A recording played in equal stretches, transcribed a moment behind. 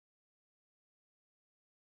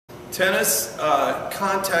Tennis,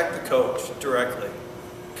 contact the coach directly.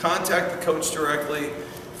 Contact the coach directly.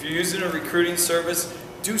 If you're using a recruiting service,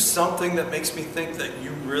 do something that makes me think that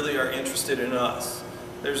you really are interested in us.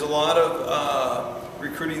 There's a lot of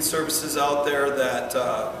recruiting services out there that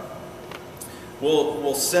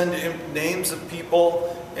will send in names of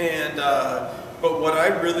people, and but what I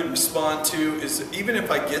really respond to is, even if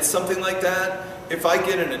I get something like that, if I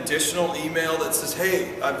get an additional email that says,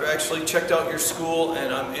 hey, I've actually checked out your school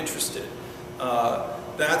and I'm interested,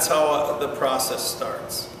 that's how the process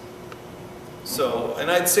starts. So, and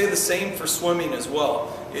I'd say the same for swimming as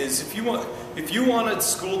well, is if you wanted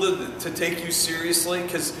school to take you seriously,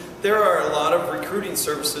 because there are a lot of recruiting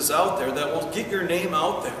services out there that will get your name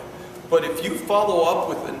out there. But if you follow up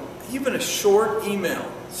with even a short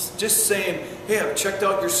email, just saying, hey, I've checked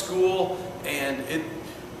out your school and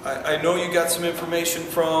I know you got some information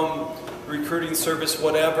from recruiting service,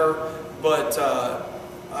 whatever, but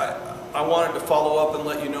I wanted to follow up and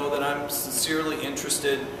let you know that I'm sincerely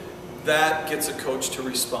interested, that gets a coach to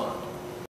respond.